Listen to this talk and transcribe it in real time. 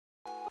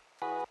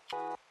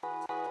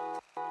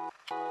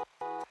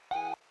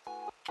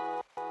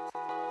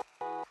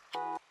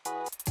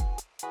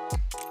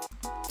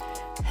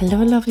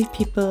Hello lovely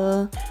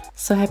people,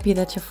 so happy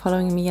that you're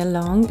following me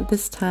along.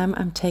 This time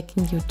I'm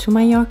taking you to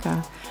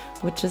Mallorca,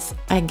 which is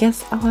I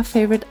guess our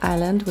favorite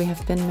island. We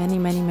have been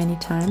many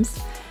times,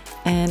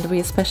 and we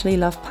especially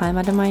love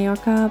Palma de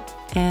Mallorca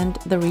and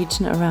the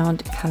region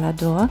around Cala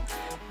d'Or,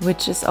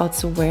 which is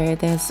also where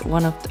there's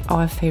one of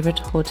our favorite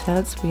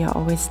hotels we are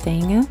always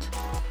staying at.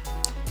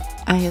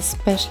 I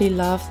especially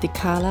love the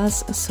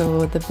calas,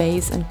 so the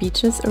bays and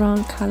beaches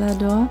around Cala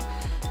d'Or.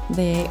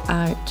 They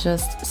are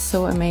just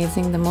so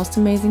amazing, the most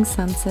amazing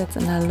sunsets,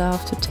 and I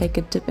love to take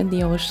a dip in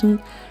the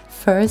ocean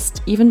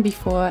first, even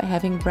before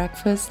having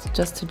breakfast,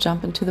 just to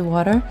jump into the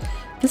water.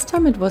 This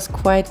time it was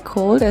quite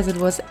cold as it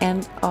was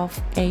end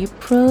of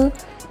April,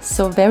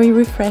 so very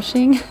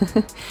refreshing,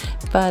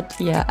 but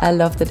yeah, I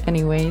loved it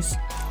anyways.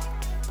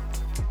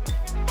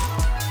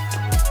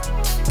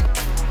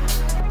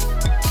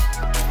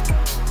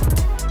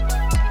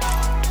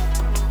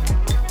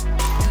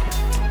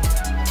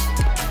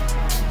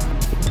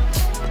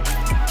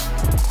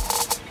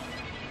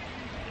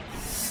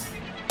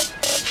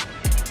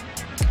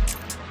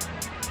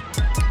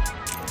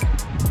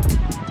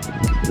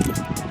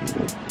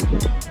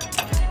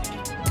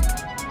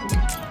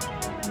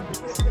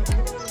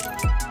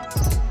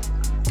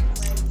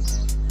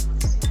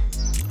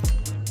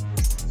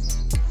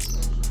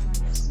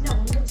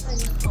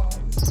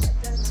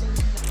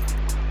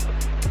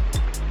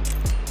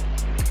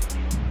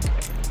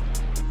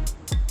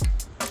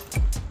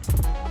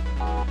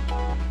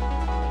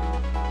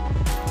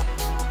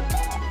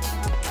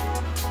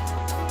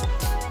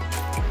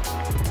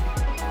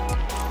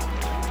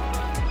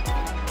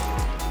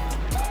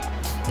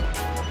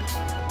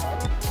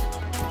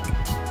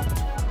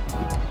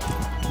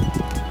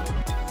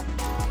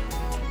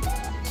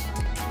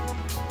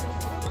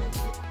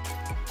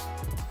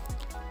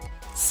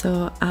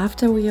 So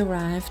after we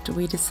arrived,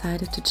 we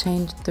decided to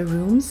change the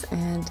rooms,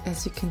 and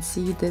as you can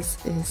see,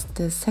 this is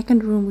the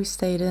second room we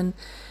stayed in.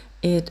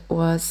 It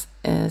was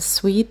a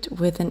suite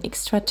with an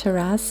extra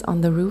terrace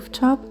on the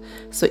rooftop,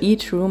 so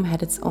each room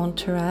had its own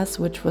terrace,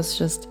 which was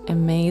just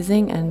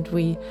amazing, and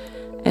we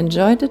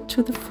enjoyed it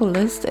to the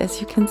fullest,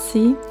 as you can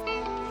see.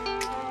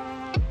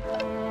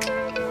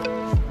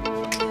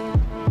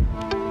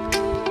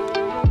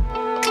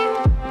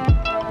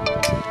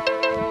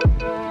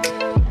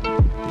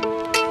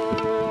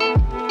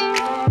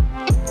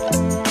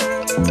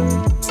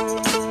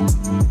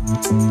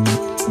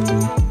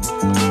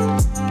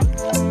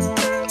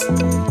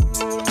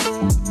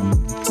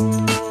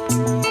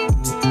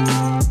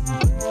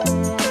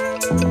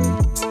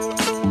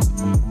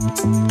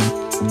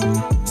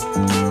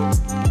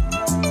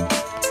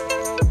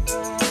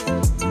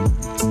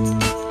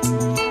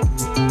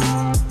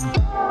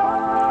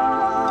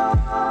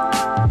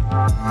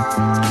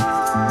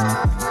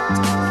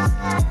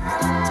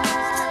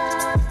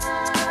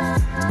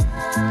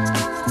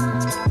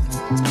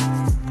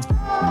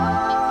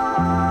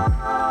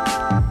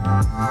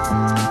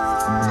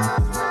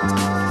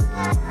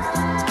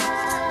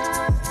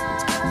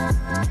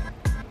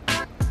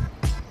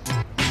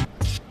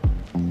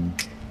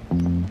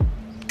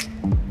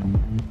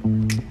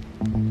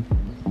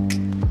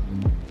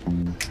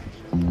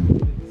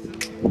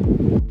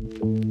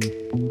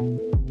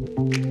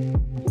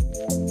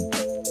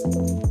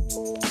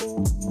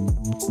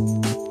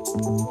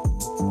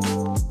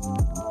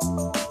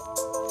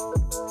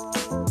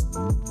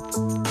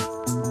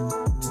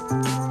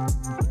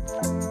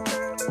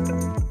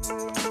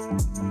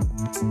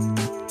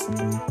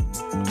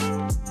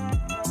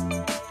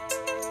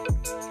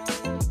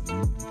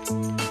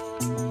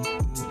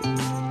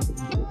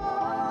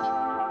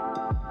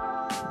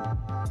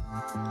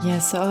 Yeah,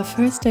 so our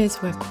first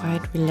days were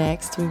quite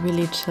relaxed. We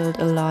really chilled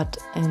a lot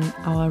in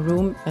our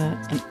room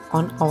and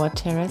on our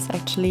terrace,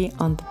 actually,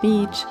 on the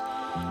beach.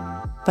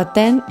 But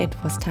then it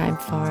was time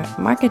for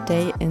market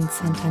day in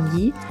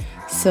Santanyí.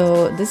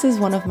 So this is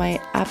one of my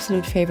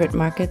absolute favorite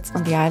markets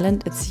on the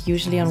island. It's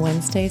usually on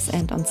Wednesdays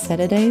and on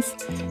Saturdays,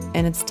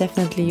 and it's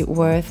definitely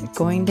worth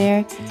going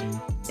there.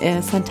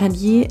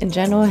 Santanyí in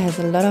general has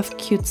a lot of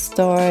cute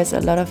stores,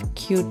 a lot of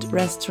cute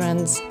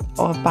restaurants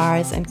or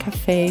bars and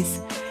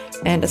cafes.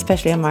 And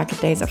especially on market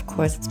days, of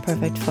course, it's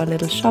perfect for a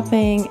little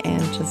shopping,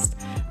 and just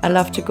I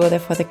love to go there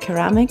for the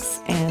ceramics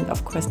and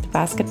of course the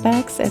basket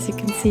bags. As you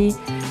can see,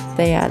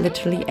 they are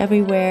literally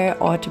everywhere,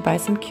 or to buy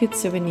some cute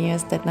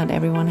souvenirs that not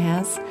everyone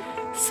has.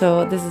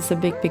 So this is a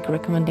big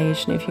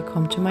recommendation if you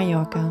come to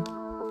Mallorca.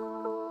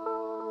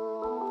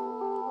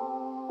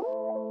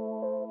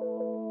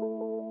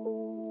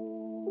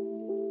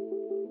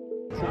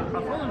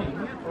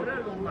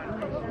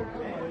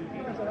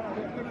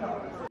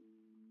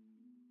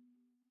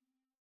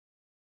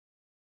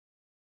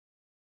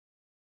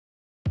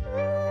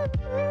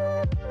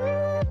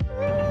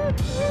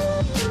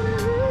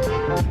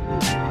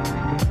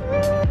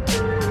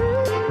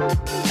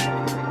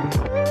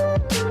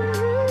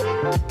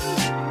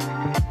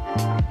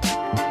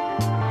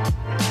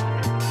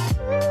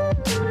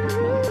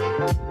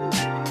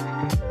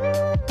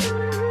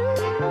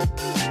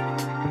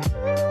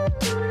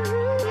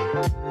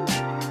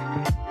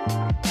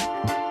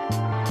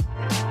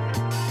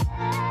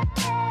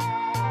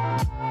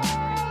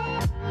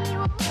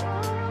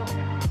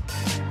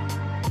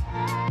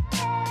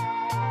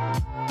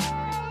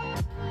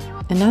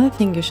 Another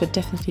thing you should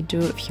definitely do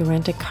if you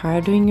rent a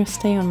car during your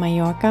stay on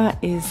Mallorca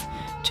is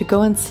to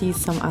go and see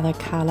some other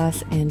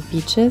calas and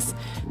beaches.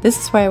 This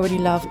is why I really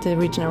love the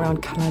region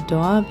around Cala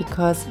d'Or,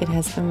 because it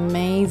has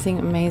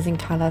amazing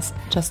calas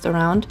just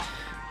around.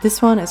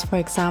 This one is, for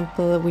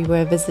example, we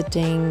were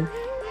visiting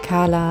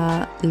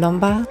Cala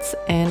Lombards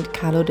and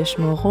Calo de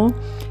Schmoro,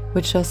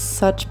 which are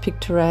such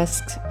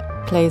picturesque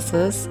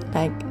places.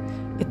 Like,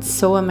 it's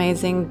so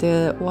amazing.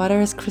 The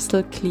water is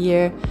crystal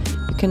clear.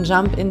 You can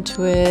jump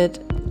into it.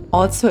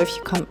 Also, if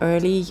you come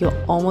early, you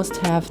almost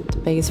have the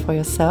base for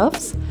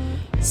yourselves.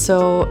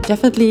 So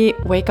definitely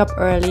wake up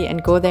early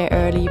and go there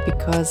early,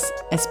 because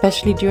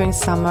especially during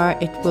summer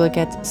it will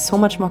get so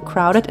much more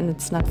crowded and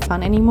it's not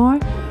fun anymore.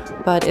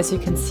 But as you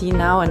can see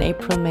now in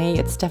April, May,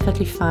 it's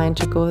definitely fine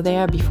to go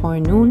there before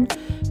noon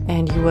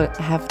and you will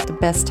have the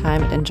best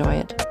time and enjoy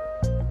it.